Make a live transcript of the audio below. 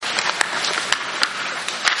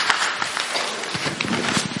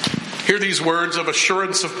Hear these words of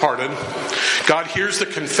assurance of pardon. God hears the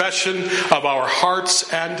confession of our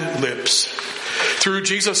hearts and lips. Through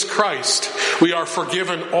Jesus Christ, we are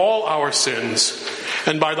forgiven all our sins,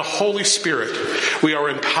 and by the Holy Spirit, we are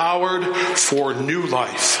empowered for new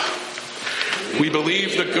life. We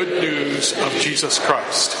believe the good news of Jesus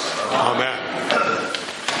Christ. Amen.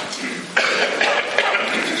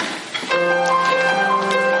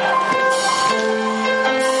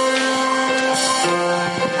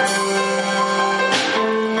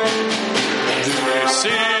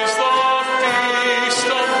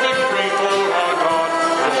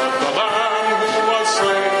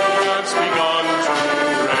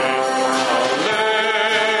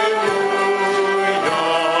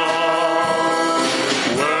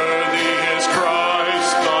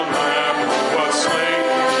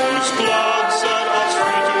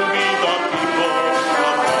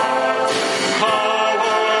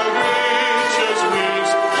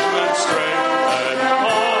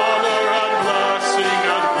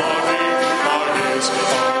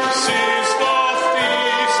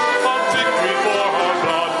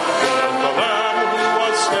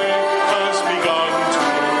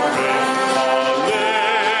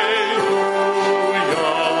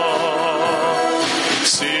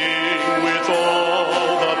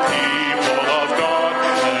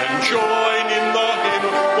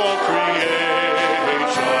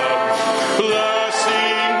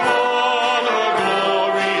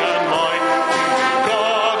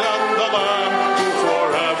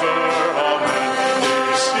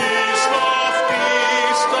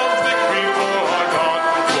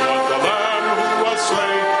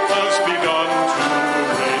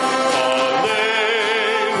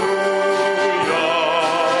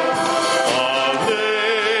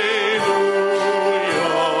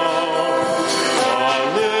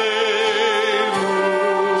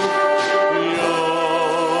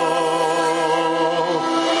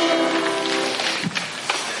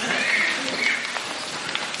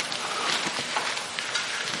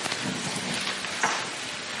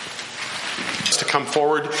 Come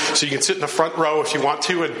forward so you can sit in the front row if you want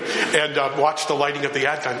to and watch the lighting of the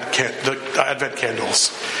Advent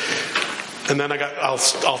candles. And then I'll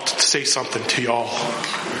say something to y'all.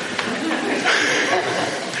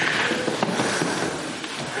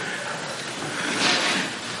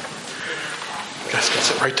 You guys can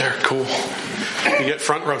sit right there. Cool. You get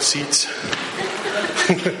front row seats.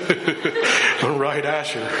 All right,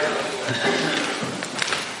 Asher.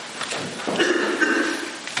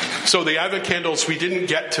 So the Advent candles, we didn't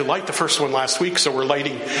get to light the first one last week, so we're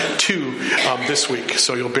lighting two this week.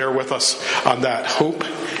 So you'll bear with us on that. Hope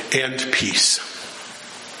and peace.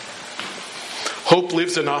 Hope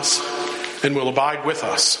lives in us and will abide with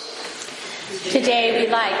us. Today we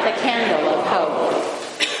light the candle of hope.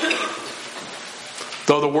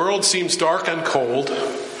 Though the world seems dark and cold,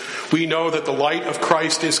 we know that the light of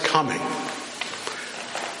Christ is coming.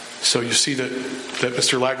 So you see that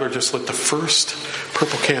Mr. Lagler just lit the first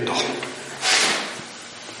purple candle.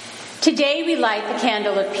 Today we light the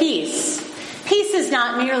candle of peace. Peace is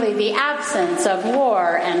not merely the absence of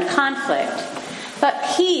war and conflict, but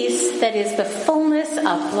peace that is the fullness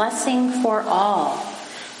of blessing for all.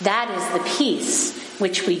 That is the peace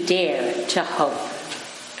which we dare to hope.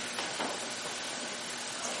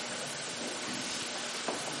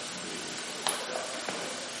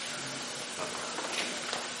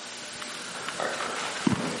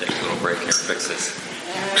 Fix this.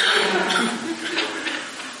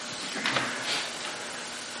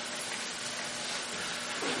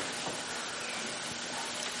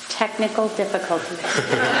 Technical difficulties.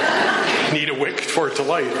 Need a wick for it to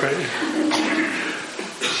light, right?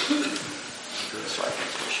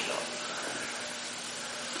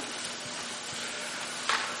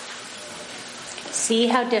 See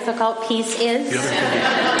how difficult peace is?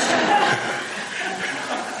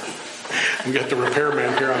 We got the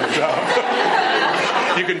repairman here on the job.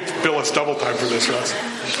 You can bill us double time for this, Russ.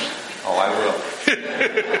 Oh, I will.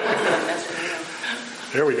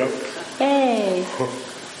 There we go. Yay.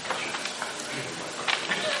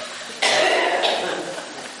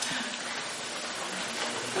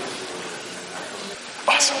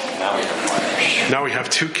 Awesome. Now we have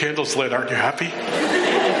two candles lit. Aren't you happy?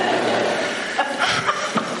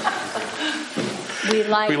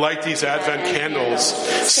 We light these Advent candles,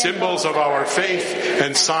 symbols of our faith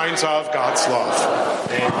and signs of God's love.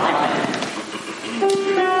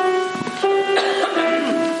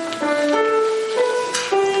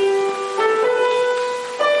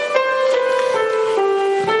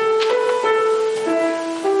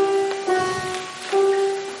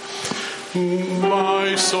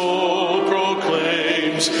 My soul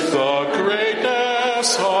proclaims the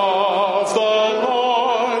greatness of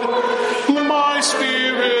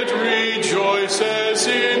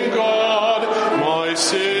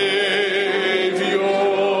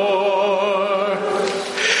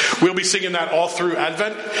we'll be singing that all through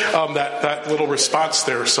Advent, that little response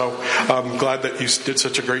there. So I'm glad that you did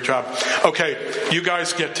such a great job. Okay, you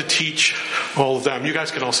guys get to teach all of them. You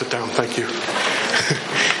guys can all sit down. Thank you.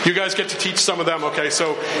 You guys get to teach some of them. Okay,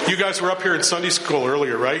 so you guys were up here in Sunday school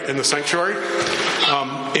earlier, right? In the sanctuary.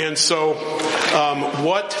 And so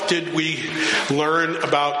what did we learn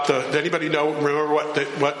about did anybody remember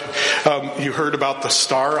what you heard about the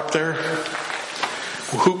star up there?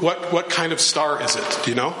 What kind of star is it? Do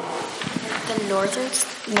you know? The northern?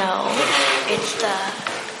 No. It's the...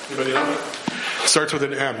 Anybody know? It starts with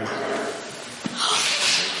an M.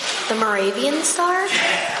 The Moravian star?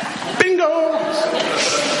 Bingo!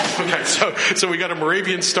 Okay, so we got a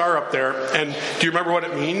Moravian star up there, and do you remember what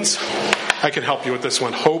it means? I can help you with this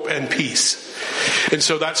one. Hope and peace. And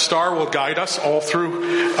so that star will guide us all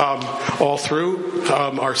through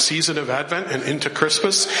our season of Advent and into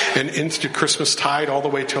Christmas and into Christmas tide all the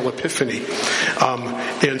way till Epiphany.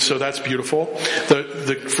 And so that's beautiful.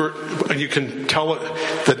 You can tell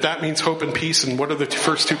that means hope and peace. And what do the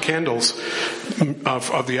first two candles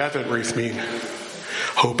of the Advent wreath mean?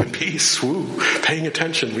 Hope and peace. Woo! Paying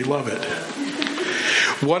attention. We love it.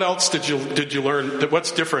 What else did you learn?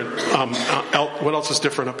 What's different? What else is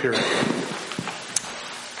different up here?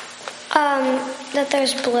 That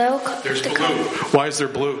there's blue. There's blue. Why is there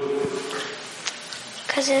blue?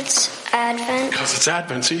 Because it's Advent. Because it's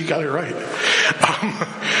Advent, so you got it right.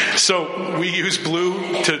 So we use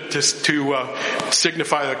blue to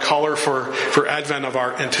signify the color for Advent of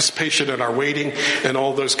our anticipation and our waiting and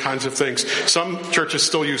all those kinds of things. Some churches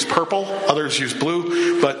still use purple, others use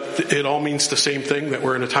blue, but it all means the same thing, that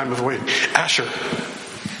we're in a time of waiting. Asher.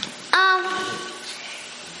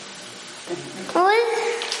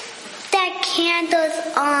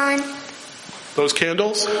 Candles on. Those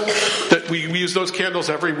candles, that we use those candles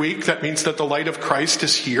every week. That means that the light of Christ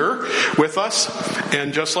is here with us.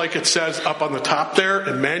 And just like it says up on the top there,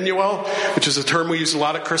 Emmanuel, which is a term we use a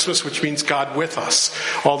lot at Christmas, which means God with us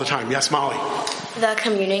all the time. Yes, Molly? The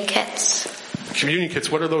communion kits. Communion kits,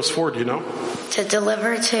 what are those for? Do you know? To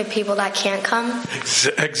deliver to people that can't come.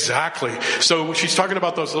 Exactly. So she's talking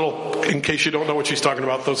about those little, in case you don't know what she's talking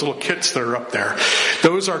about, those little kits that are up there.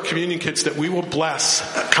 Those are communion kits that we will bless,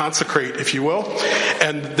 consecrate, if you will.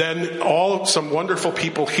 And then some wonderful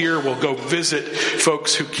people here will go visit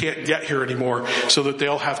folks who can't get here anymore so that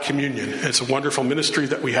they'll have communion. It's a wonderful ministry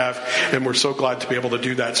that we have, and we're so glad to be able to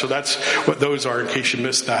do that. So that's what those are, in case you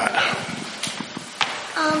missed that.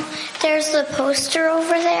 There's the poster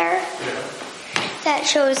over there that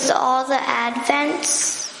shows all the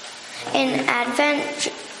Advents. In Advent,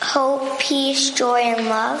 hope, peace, joy, and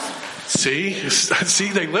love. See,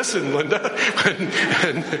 they listen, Linda,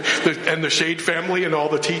 and the Shade family and all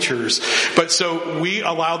the teachers. But so we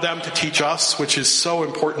allow them to teach us, which is so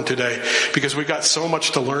important today, because we got so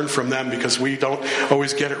much to learn from them, because we don't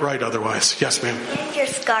always get it right otherwise. Yes, ma'am. Your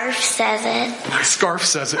scarf says it. My scarf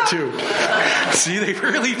says it too. See, they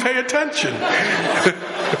really pay attention.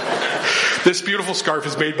 This beautiful scarf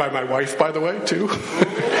is made by my wife, by the way, too.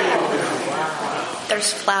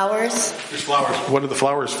 There's flowers. There's flowers. What are the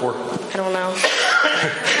flowers for? I don't know.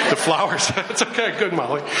 The flowers. That's okay. Good,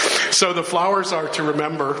 Molly. So the flowers are to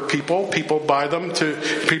remember people. People buy them.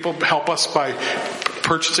 People help us by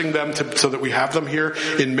purchasing them so that we have them here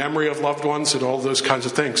in memory of loved ones and all those kinds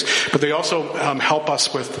of things. But they also help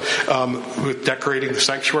us with decorating the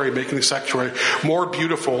sanctuary, making the sanctuary more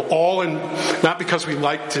beautiful. All in, not because we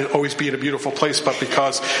like to always be in a beautiful place, but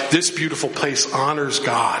because this beautiful place honors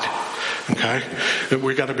God. Okay,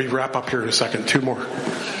 we got to wrap up here in a second. Two more.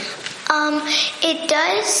 It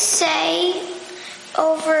does say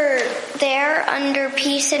over there under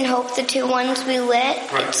peace and hope, the two ones we lit.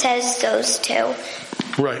 Right. It says those two.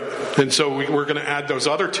 Right, and so we're going to add those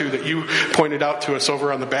other two that you pointed out to us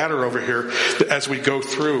over on the banner over here as we go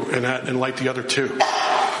through and light the other two.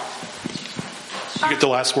 You get the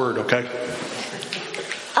last word, okay?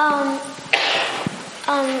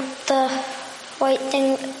 The white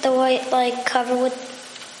thing, the white cover with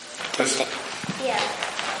this. Yeah.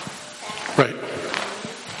 Right.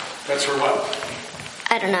 That's for what?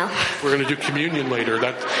 I don't know. We're going to do communion later.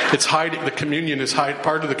 It's hiding. The communion is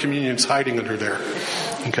part of the communion is hiding under there.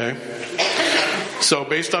 Okay. So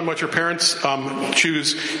based on what your parents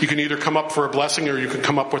choose, you can either come up for a blessing or you can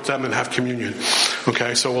come up with them and have communion.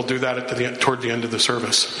 Okay, so we'll do that toward the end of the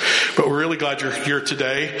service. But we're really glad you're here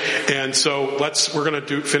today. And so we're going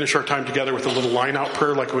to finish our time together with a little line out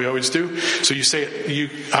prayer like we always do. So you say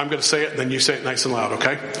it, I'm going to say it, and then you say it nice and loud,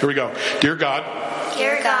 okay? Here we go. Dear God.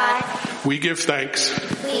 Dear God. We give thanks.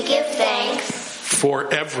 We give thanks.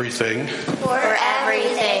 For everything. For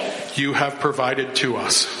everything. You have provided to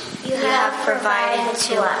us. you have provided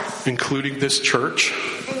to us, including this church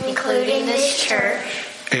including this church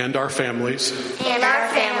and our families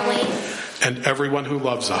and everyone who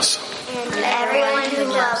loves us. and everyone who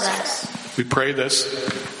loves us. We pray this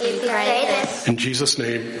We pray this in Jesus'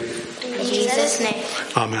 name. in Jesus' name.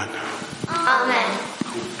 Amen. Amen.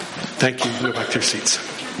 Thank you. Go back to your seats.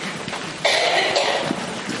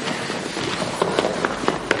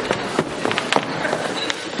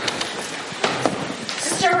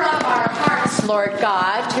 Stir up our hearts, Lord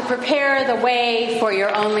God, to prepare the way for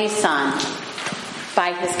your only Son.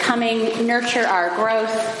 By his coming, nurture our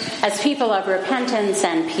growth as people of repentance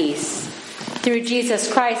and peace. Through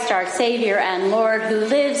Jesus Christ, our Savior and Lord, who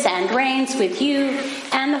lives and reigns with you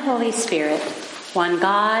and the Holy Spirit, one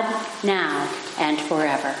God, now and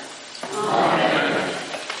forever. Amen.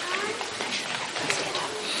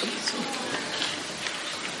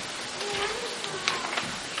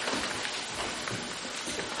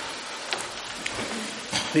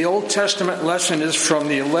 The Old Testament lesson is from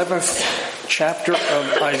the 11th chapter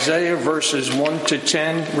of Isaiah, verses 1 to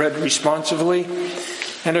 10, read responsively,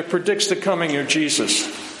 and it predicts the coming of Jesus.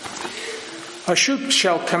 A shoot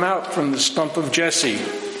shall come out from the stump of Jesse,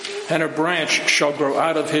 and a branch shall grow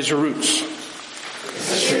out of his roots. The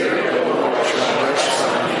Spirit of the Lord shall rest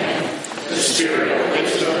on him, the Spirit of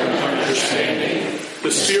wisdom and understanding,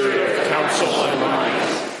 the Spirit of counsel and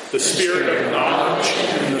might, the Spirit of knowledge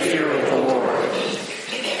and the fear of the Lord.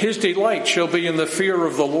 His delight shall be in the fear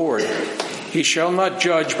of the Lord. He shall not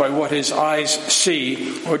judge by what his eyes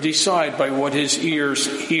see, or decide by what his ears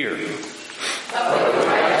hear. But with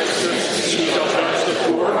righteousness he shall judge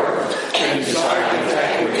the poor, and decide with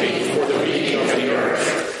equity for the meek of the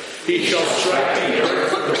earth. He shall strike the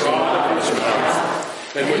earth with the rod of his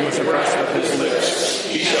mouth, and with the breath of his lips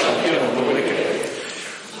he shall kill the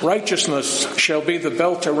wicked. Righteousness shall be the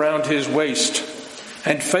belt around his waist,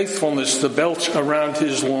 and faithfulness the belt around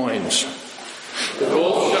his loins. The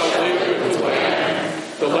bull shall live with the lamb,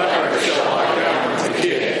 the leopard shall lie down with the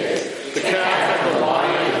kid, the calf and the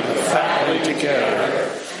lion and the fatling together,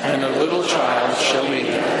 and a little child shall lead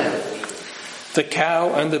them. The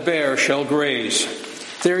cow and the bear shall graze.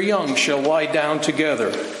 Their young shall lie down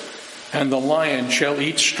together, and the lion shall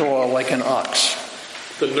eat straw like an ox.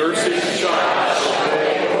 The nursing child shall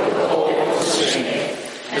play over the hole of the snake,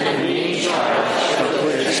 and the weaned child shall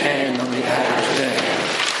Put his hand on the adder's den.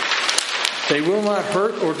 They will not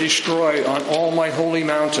hurt or destroy on all my holy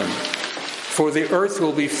mountain, for the earth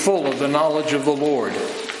will be full of the knowledge of the Lord,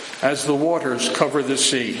 as the waters cover the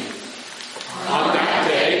sea. On that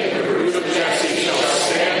day, the root of Jesse shall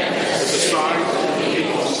stand as a sign of the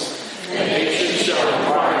peoples, and nations shall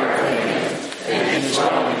inquire of him, and his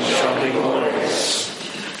coming shall be glorious.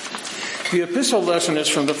 The epistle lesson is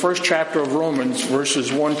from the first chapter of Romans,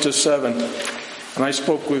 verses 1 to 7. And I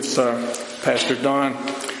spoke with Pastor Don.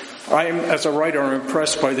 I am, as a writer, I'm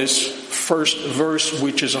impressed by this first verse,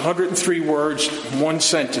 which is 103 words, one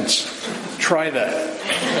sentence. Try that.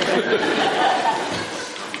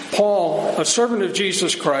 Paul, a servant of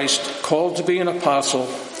Jesus Christ, called to be an apostle,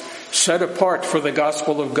 set apart for the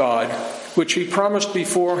gospel of God, which he promised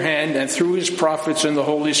beforehand and through his prophets in the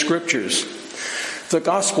Holy Scriptures. The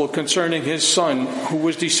gospel concerning his Son, who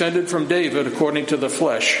was descended from David according to the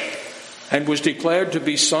flesh, and was declared to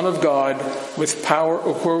be Son of God with power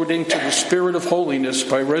according to the Spirit of holiness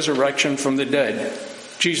by resurrection from the dead,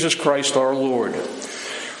 Jesus Christ our Lord,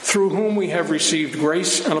 through whom we have received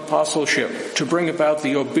grace and apostleship to bring about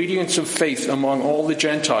the obedience of faith among all the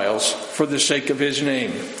Gentiles for the sake of his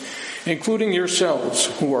name, including yourselves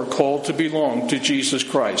who are called to belong to Jesus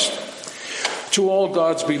Christ. To all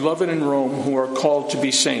God's beloved in Rome who are called to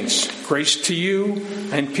be saints, grace to you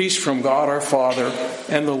and peace from God our Father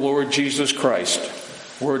and the Lord Jesus Christ.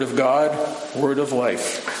 Word of God, word of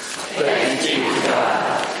life. Thanks be to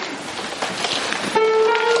God.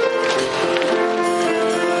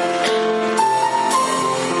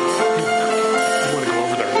 I want to go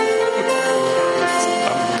over there.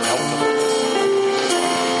 I'm help them.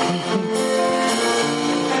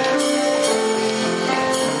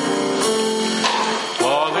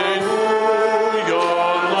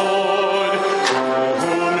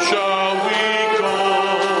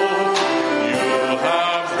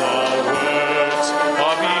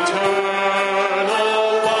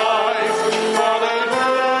 Eternal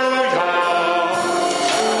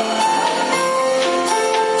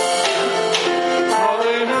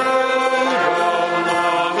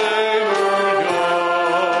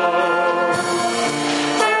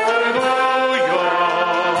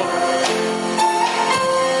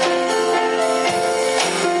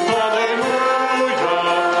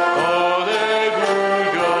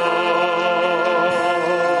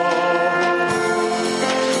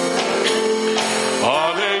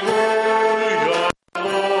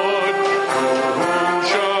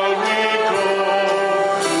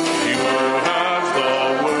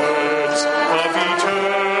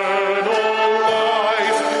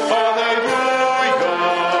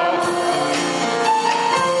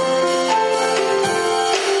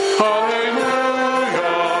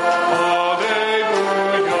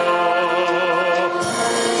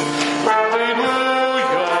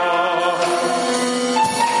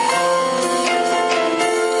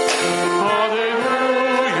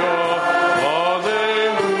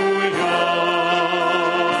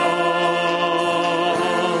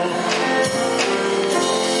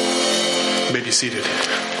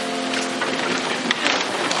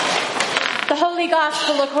The Holy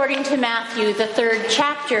Gospel according to Matthew, the 3rd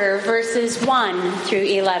chapter, verses 1 through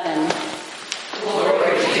 11.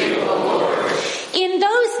 Glory to you, O Lord. In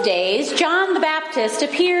those days, John the Baptist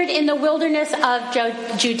appeared in the wilderness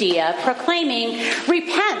of Judea, proclaiming,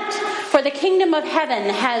 "Repent, for the kingdom of heaven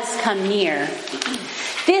has come near."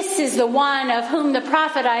 This is the one of whom the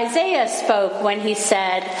prophet Isaiah spoke when he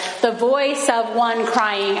said, "The voice of one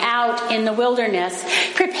crying out in the wilderness,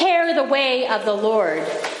 prepare the way of the Lord,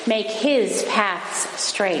 make his paths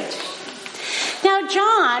straight." Now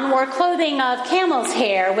John wore clothing of camel's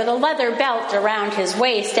hair with a leather belt around his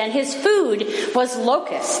waist, and his food was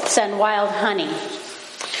locusts and wild honey.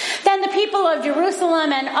 Then the people of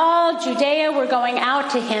Jerusalem and all Judea were going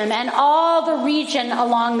out to him, and all the region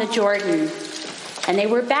along the Jordan. And they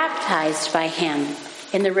were baptized by him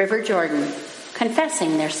in the river Jordan,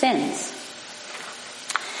 confessing their sins.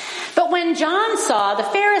 But when John saw the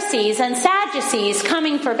Pharisees and Sadducees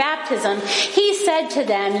coming for baptism, he said to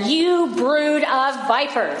them, "You brood of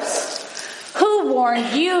vipers, who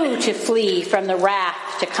warned you to flee from the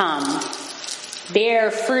wrath to come?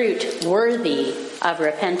 Bear fruit worthy of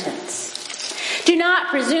repentance. Do not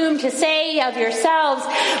presume to say of yourselves,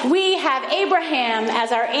 'We have Abraham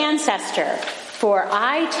as our ancestor.' For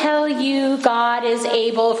I tell you, God is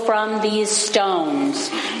able from these stones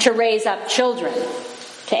to raise up children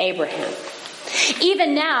to Abraham.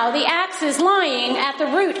 Even now the axe is lying at the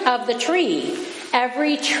root of the tree.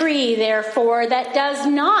 Every tree, therefore, that does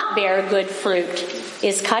not bear good fruit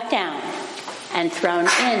is cut down and thrown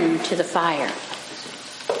into the fire.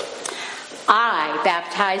 I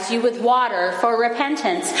baptize you with water for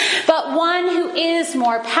repentance, but one who is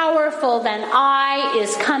more powerful than I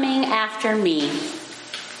is coming after me.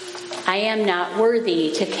 I am not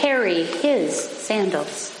worthy to carry his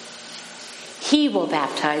sandals. He will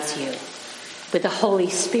baptize you with the Holy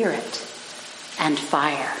Spirit and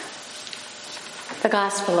fire." The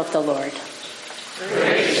Gospel of the Lord.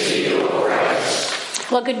 Praise to you, O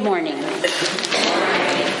Christ. Well, good morning.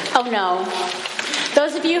 Oh no.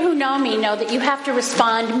 Those of you who know me know that you have to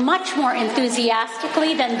respond much more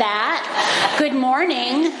enthusiastically than that. Good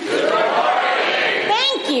morning. Good morning.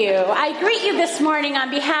 Thank you. I greet you this morning on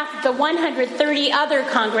behalf of the 130 other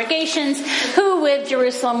congregations who, with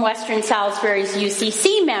Jerusalem Western Salisbury's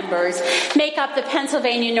UCC members, make up the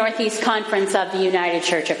Pennsylvania Northeast Conference of the United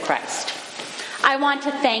Church of Christ. I want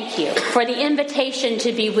to thank you for the invitation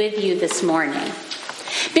to be with you this morning.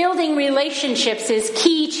 Building relationships is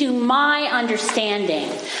key to my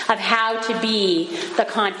understanding of how to be the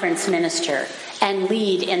conference minister and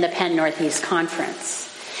lead in the Penn Northeast Conference.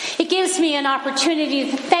 It gives me an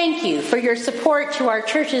opportunity to thank you for your support to our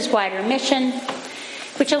church's wider mission,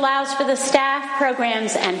 which allows for the staff,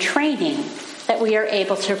 programs, and training that we are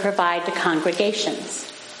able to provide to congregations.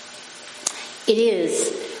 It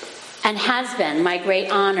is and has been my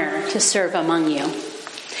great honor to serve among you.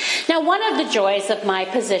 Now, one of the joys of my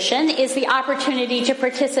position is the opportunity to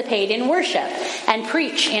participate in worship and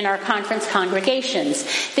preach in our conference congregations.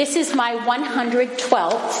 This is my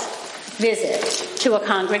 112th visit to a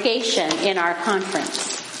congregation in our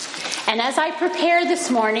conference. And as I prepare this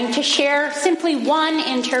morning to share simply one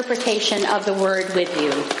interpretation of the word with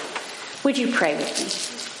you, would you pray with me?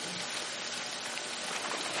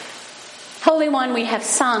 Holy One, we have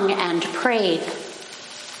sung and prayed.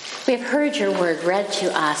 We have heard your word read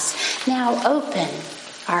to us. Now open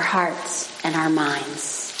our hearts and our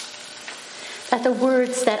minds, that the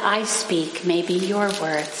words that I speak may be your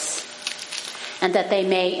words, and that they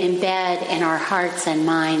may embed in our hearts and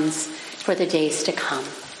minds for the days to come.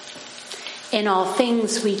 In all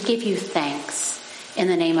things we give you thanks, in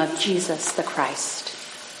the name of Jesus the Christ.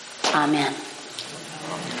 Amen.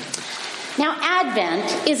 Now,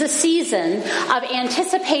 Advent is a season of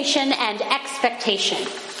anticipation and expectation.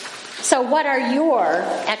 So what are your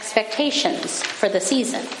expectations for the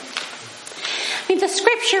season? The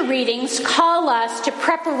scripture readings call us to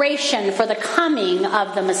preparation for the coming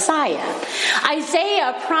of the Messiah.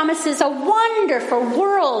 Isaiah promises a wonderful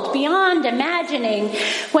world beyond imagining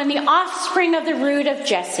when the offspring of the root of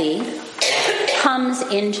Jesse comes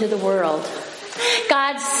into the world.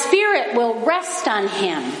 God's Spirit will rest on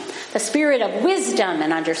him, the Spirit of wisdom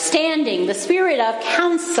and understanding, the Spirit of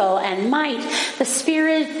counsel and might, the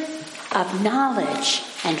Spirit of knowledge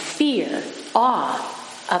and fear, awe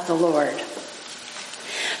of the Lord.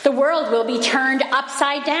 The world will be turned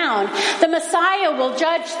upside down. The Messiah will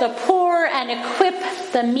judge the poor and equip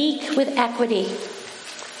the meek with equity.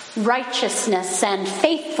 Righteousness and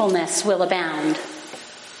faithfulness will abound.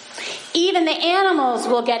 Even the animals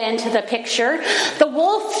will get into the picture. The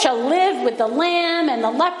wolf shall live with the lamb, and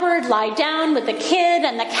the leopard lie down with the kid,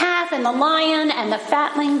 and the calf and the lion and the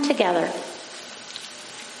fatling together.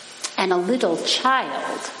 and a little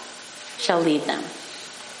child shall lead them.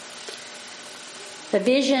 The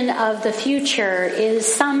vision of the future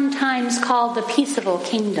is sometimes called the peaceable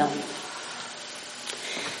kingdom.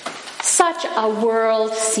 Such a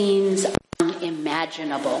world seems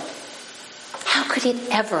unimaginable. How could it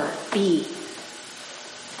ever be?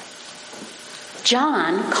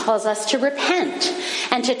 John calls us to repent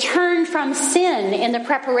and to turn from sin in the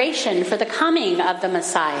preparation for the coming of the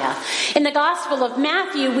Messiah. In the Gospel of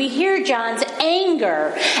Matthew, we hear John's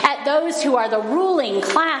anger at those who are the ruling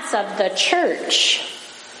class of the church.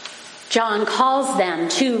 John calls them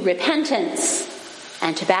to repentance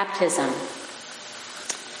and to baptism.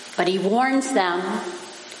 But he warns them,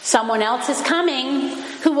 someone else is coming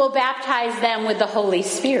who will baptize them with the Holy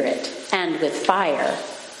Spirit and with fire.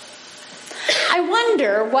 I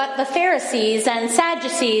wonder what the Pharisees and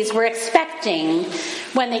Sadducees were expecting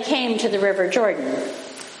when they came to the River Jordan.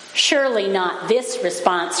 Surely not this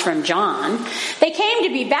response from John. They came to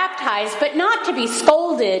be baptized, but not to be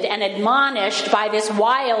scolded and admonished by this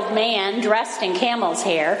wild man dressed in camel's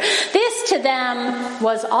hair. This to them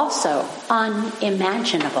was also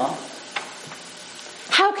unimaginable.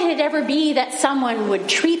 How can it ever be that someone would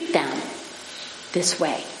treat them this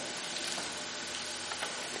way?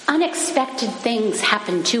 Unexpected things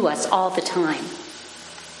happen to us all the time.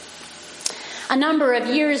 A number of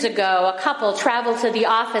years ago, a couple traveled to the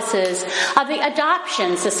offices of the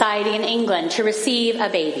Adoption Society in England to receive a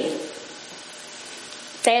baby.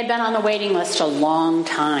 They had been on the waiting list a long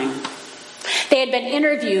time. They had been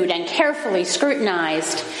interviewed and carefully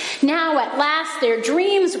scrutinized. Now, at last, their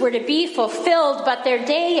dreams were to be fulfilled, but their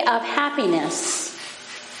day of happiness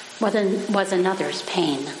was another's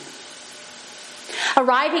pain.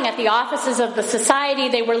 Arriving at the offices of the society,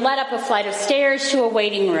 they were led up a flight of stairs to a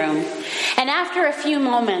waiting room. And after a few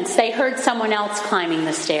moments, they heard someone else climbing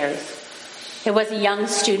the stairs. It was a young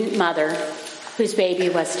student mother whose baby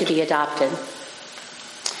was to be adopted.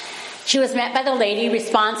 She was met by the lady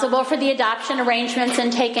responsible for the adoption arrangements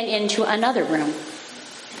and taken into another room.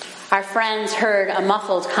 Our friends heard a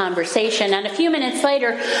muffled conversation, and a few minutes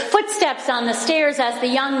later, footsteps on the stairs as the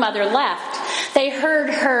young mother left. They heard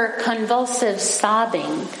her convulsive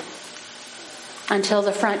sobbing until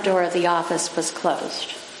the front door of the office was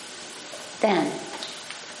closed. Then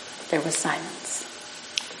there was silence.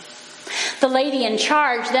 The lady in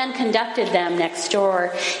charge then conducted them next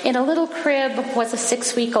door. In a little crib was a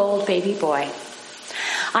 6-week-old baby boy.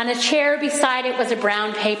 On a chair beside it was a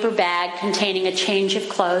brown paper bag containing a change of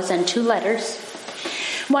clothes and 2 letters.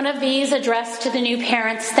 One of these, addressed to the new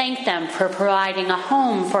parents, thanked them for providing a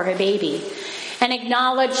home for her baby and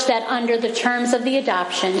acknowledged that under the terms of the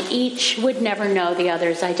adoption, each would never know the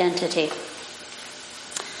other's identity.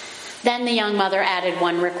 Then the young mother added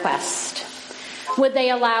one request. Would they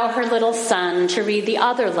allow her little son to read the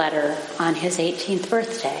other letter on his 18th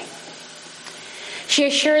birthday? She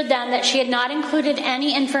assured them that she had not included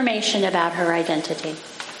any information about her identity.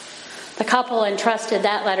 The couple entrusted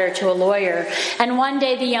that letter to a lawyer, and one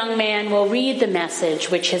day the young man will read the message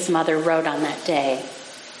which his mother wrote on that day,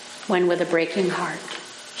 when with a breaking heart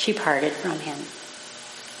she parted from him.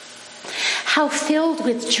 How filled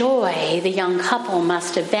with joy the young couple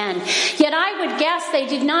must have been. Yet I would guess they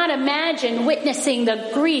did not imagine witnessing the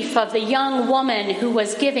grief of the young woman who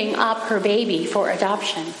was giving up her baby for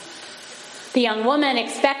adoption. The young woman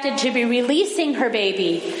expected to be releasing her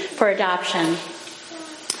baby for adoption,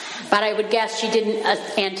 but I would guess she didn't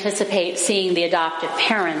anticipate seeing the adoptive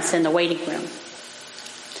parents in the waiting room.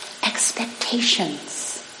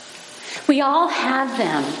 Expectations. We all have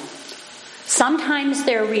them. Sometimes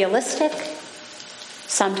they're realistic,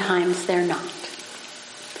 sometimes they're not.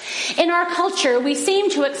 In our culture, we seem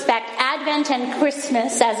to expect Advent and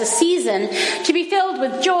Christmas as a season to be filled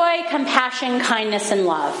with joy, compassion, kindness, and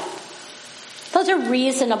love. Those are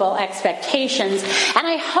reasonable expectations, and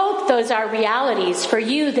I hope those are realities for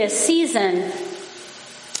you this season.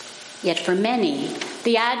 Yet for many,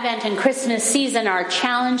 the Advent and Christmas season are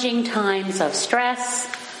challenging times of stress,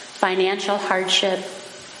 financial hardship,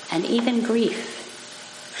 and even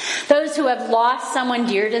grief. Those who have lost someone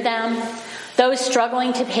dear to them, those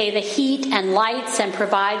struggling to pay the heat and lights and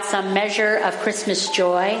provide some measure of Christmas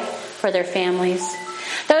joy for their families.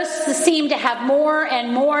 Those who seem to have more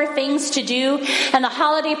and more things to do, and the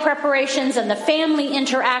holiday preparations and the family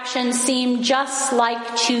interactions seem just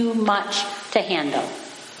like too much to handle.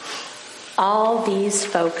 All these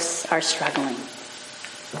folks are struggling.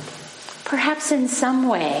 Perhaps in some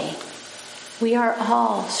way, we are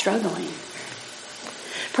all struggling.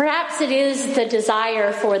 Perhaps it is the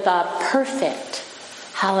desire for the perfect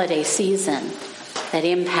holiday season that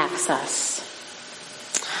impacts us.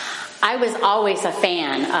 I was always a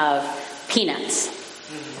fan of Peanuts.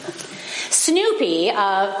 Snoopy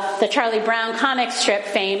of the Charlie Brown comic strip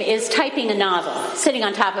fame is typing a novel, sitting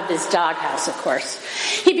on top of his doghouse, of course.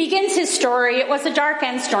 He begins his story, "It was a dark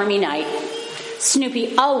and stormy night."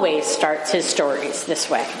 Snoopy always starts his stories this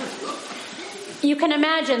way. You can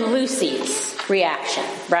imagine Lucy's reaction,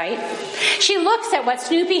 right? She looks at what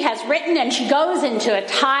Snoopy has written and she goes into a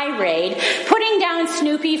tirade, putting down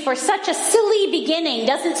Snoopy for such a silly beginning.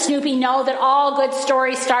 Doesn't Snoopy know that all good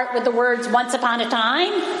stories start with the words "once upon a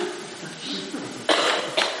time"?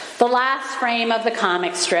 The last frame of the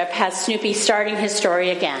comic strip has Snoopy starting his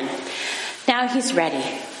story again. Now he's ready.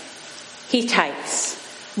 He types,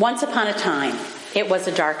 "Once upon a time, it was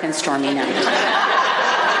a dark and stormy night."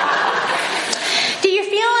 Do you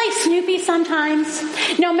feel like Snoopy sometimes?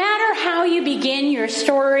 No matter how you begin your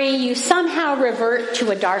story, you somehow revert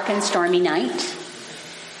to a dark and stormy night.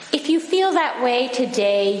 If you feel that way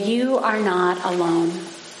today, you are not alone.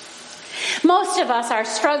 Most of us are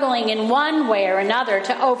struggling in one way or another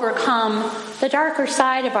to overcome the darker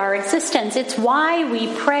side of our existence. It's why we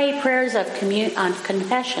pray prayers of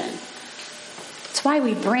confession. It's why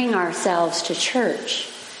we bring ourselves to church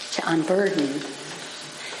to unburden.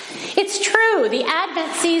 It's true, the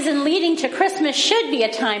Advent season leading to Christmas should be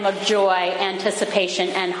a time of joy, anticipation,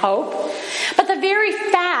 and hope. But the very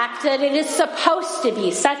fact that it is supposed to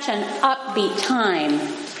be such an upbeat time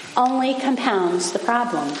only compounds the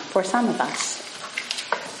problem for some of us.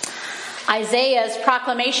 Isaiah's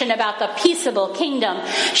proclamation about the peaceable kingdom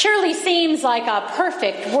surely seems like a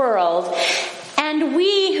perfect world. And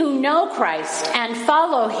we who know Christ and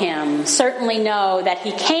follow him certainly know that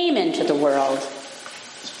he came into the world.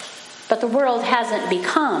 But the world hasn't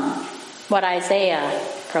become what Isaiah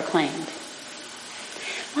proclaimed.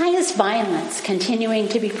 Why is violence continuing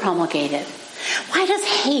to be promulgated? Why does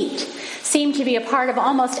hate seem to be a part of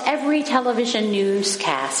almost every television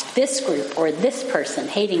newscast? This group or this person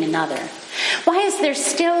hating another. Why is there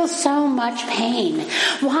still so much pain?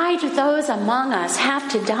 Why do those among us have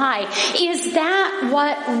to die? Is that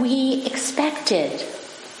what we expected?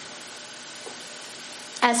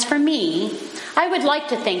 As for me, I would like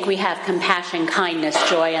to think we have compassion, kindness,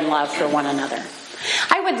 joy, and love for one another.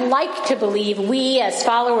 I would like to believe we, as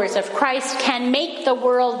followers of Christ, can make the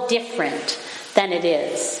world different than it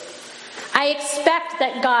is. I expect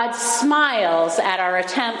that God smiles at our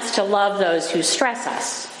attempts to love those who stress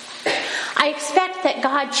us. I expect that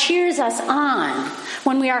God cheers us on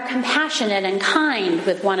when we are compassionate and kind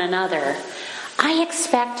with one another. I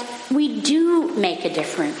expect we do make a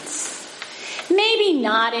difference. Maybe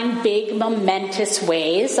not in big, momentous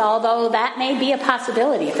ways, although that may be a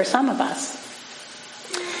possibility for some of us.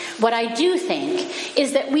 What I do think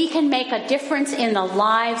is that we can make a difference in the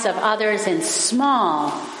lives of others in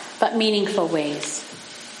small but meaningful ways.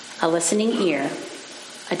 A listening ear,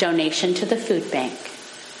 a donation to the food bank,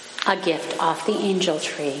 a gift off the angel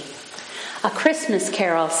tree, a Christmas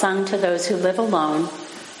carol sung to those who live alone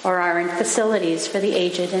or are in facilities for the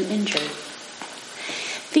aged and injured.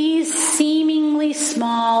 These seemingly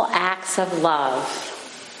small acts of love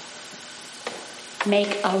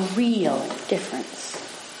make a real difference.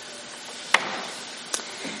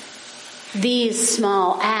 These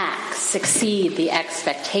small acts exceed the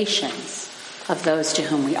expectations of those to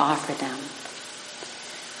whom we offer them.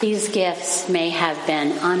 These gifts may have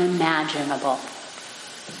been unimaginable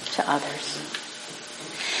to others.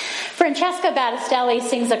 Francesca Battistelli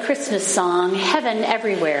sings a Christmas song, "Heaven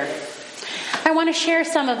Everywhere." I want to share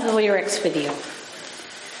some of the lyrics with you.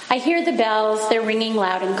 I hear the bells, they're ringing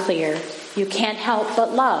loud and clear. You can't help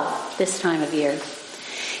but love this time of year.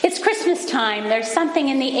 It's Christmas time, there's something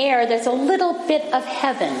in the air, there's a little bit of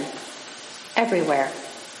heaven everywhere.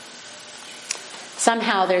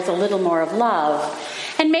 Somehow there's a little more of love,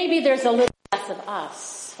 and maybe there's a little less of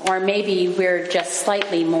us, or maybe we're just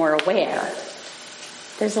slightly more aware.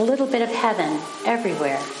 There's a little bit of heaven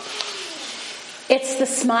everywhere. It's the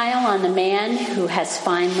smile on the man who has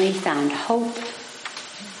finally found hope.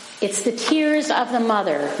 It's the tears of the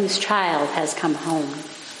mother whose child has come home.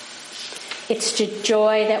 It's the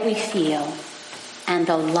joy that we feel and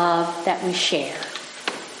the love that we share.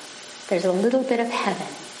 There's a little bit of heaven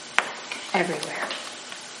everywhere.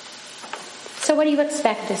 So what do you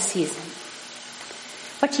expect this season?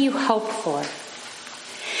 What do you hope for?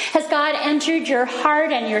 Has God entered your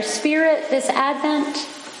heart and your spirit this Advent?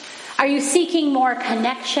 Are you seeking more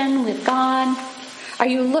connection with God? Are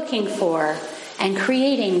you looking for and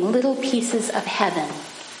creating little pieces of heaven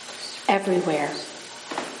everywhere?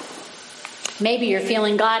 Maybe you're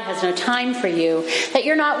feeling God has no time for you, that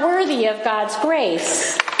you're not worthy of God's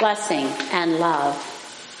grace, blessing, and love.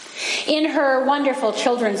 In her wonderful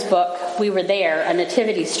children's book, We Were There, A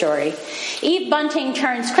Nativity Story, Eve Bunting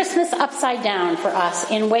turns Christmas upside down for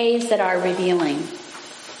us in ways that are revealing.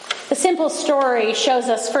 The simple story shows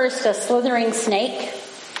us first a slithering snake,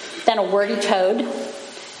 then a wordy toad, and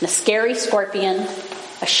a scary scorpion,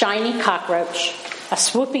 a shiny cockroach, a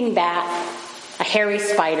swooping bat, a hairy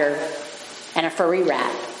spider, and a furry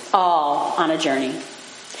rat, all on a journey.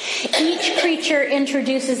 Each creature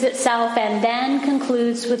introduces itself and then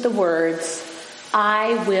concludes with the words,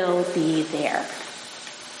 "I will be there."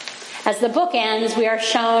 As the book ends, we are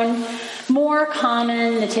shown more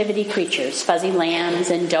common nativity creatures, fuzzy lambs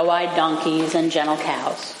and doe-eyed donkeys and gentle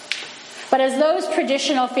cows. But as those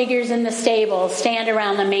traditional figures in the stable stand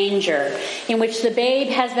around the manger in which the babe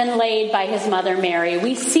has been laid by his mother Mary,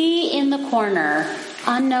 we see in the corner,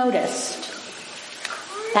 unnoticed,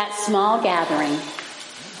 that small gathering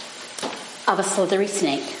of a slithery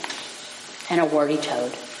snake and a warty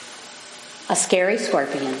toad, a scary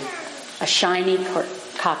scorpion, a shiny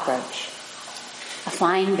cockroach, a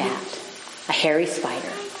flying bat, a hairy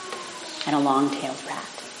spider, and a long-tailed rat.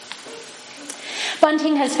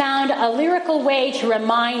 Bunting has found a lyrical way to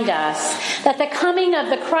remind us that the coming of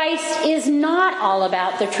the Christ is not all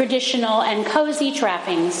about the traditional and cozy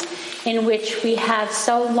trappings in which we have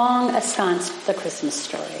so long ensconced the Christmas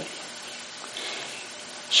story.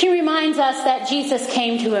 She reminds us that Jesus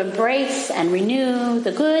came to embrace and renew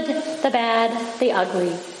the good, the bad, the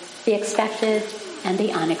ugly, the expected, and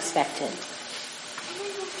the unexpected.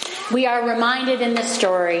 We are reminded in this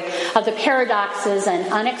story of the paradoxes and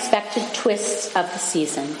unexpected twists of the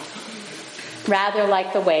season, rather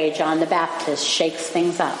like the way John the Baptist shakes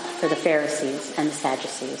things up for the Pharisees and the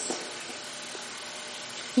Sadducees.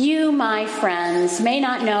 You, my friends, may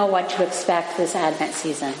not know what to expect this Advent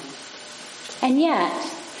season, and yet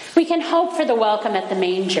we can hope for the welcome at the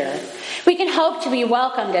manger. We can hope to be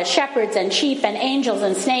welcomed as shepherds and sheep and angels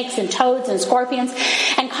and snakes and toads and scorpions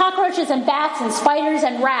and cockroaches and bats and spiders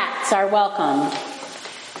and rats are welcomed.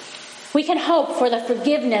 We can hope for the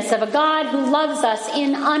forgiveness of a God who loves us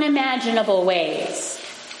in unimaginable ways.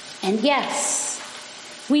 And yes,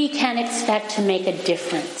 we can expect to make a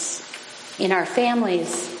difference in our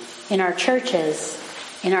families, in our churches,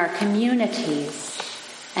 in our communities,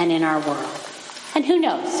 and in our world. And who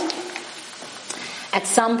knows? At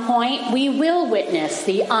some point, we will witness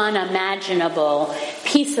the unimaginable,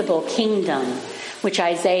 peaceable kingdom which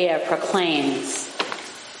Isaiah proclaims.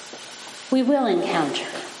 We will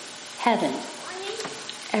encounter heaven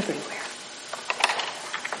everywhere.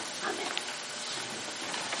 Amen.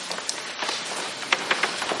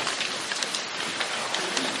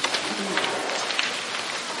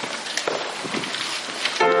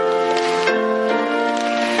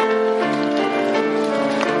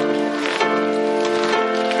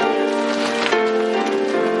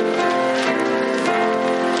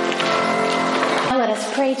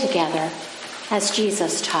 Together as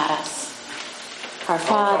Jesus taught us. Our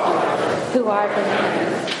Father, who art in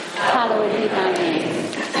heaven, hallowed be thy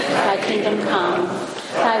name. Thy kingdom come,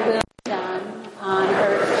 thy will be done on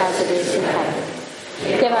earth as it is in heaven.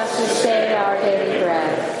 Give us this day our daily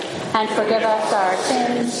bread, and forgive us our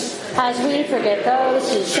sins as we forgive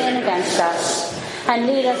those who sin against us. And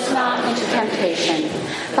lead us not into temptation,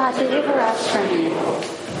 but deliver us from evil.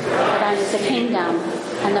 For thine is the kingdom,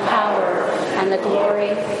 and the power, and the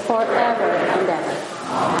glory, forever and ever.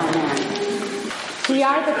 Amen. We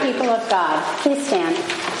are the people of God. Please stand.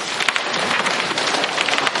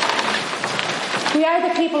 We are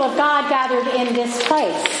the people of God gathered in this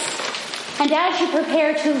place. And as you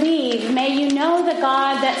prepare to leave, may you know the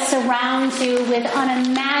God that surrounds you with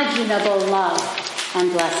unimaginable love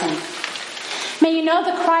and blessing. May you know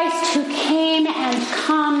the Christ who came and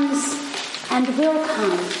comes and will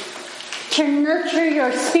come to nurture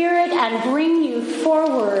your spirit and bring you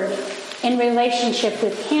forward in relationship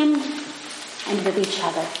with Him and with each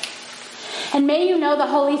other. And may you know the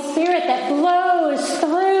Holy Spirit that blows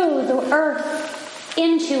through the earth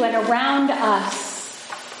into and around us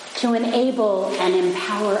to enable and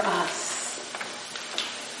empower us.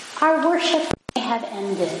 Our worship may have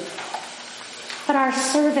ended, but our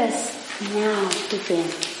service now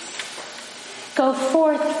begins. Go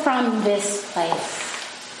forth from this place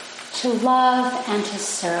to love and to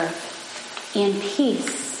serve in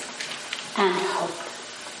peace and hope.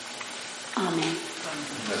 Amen.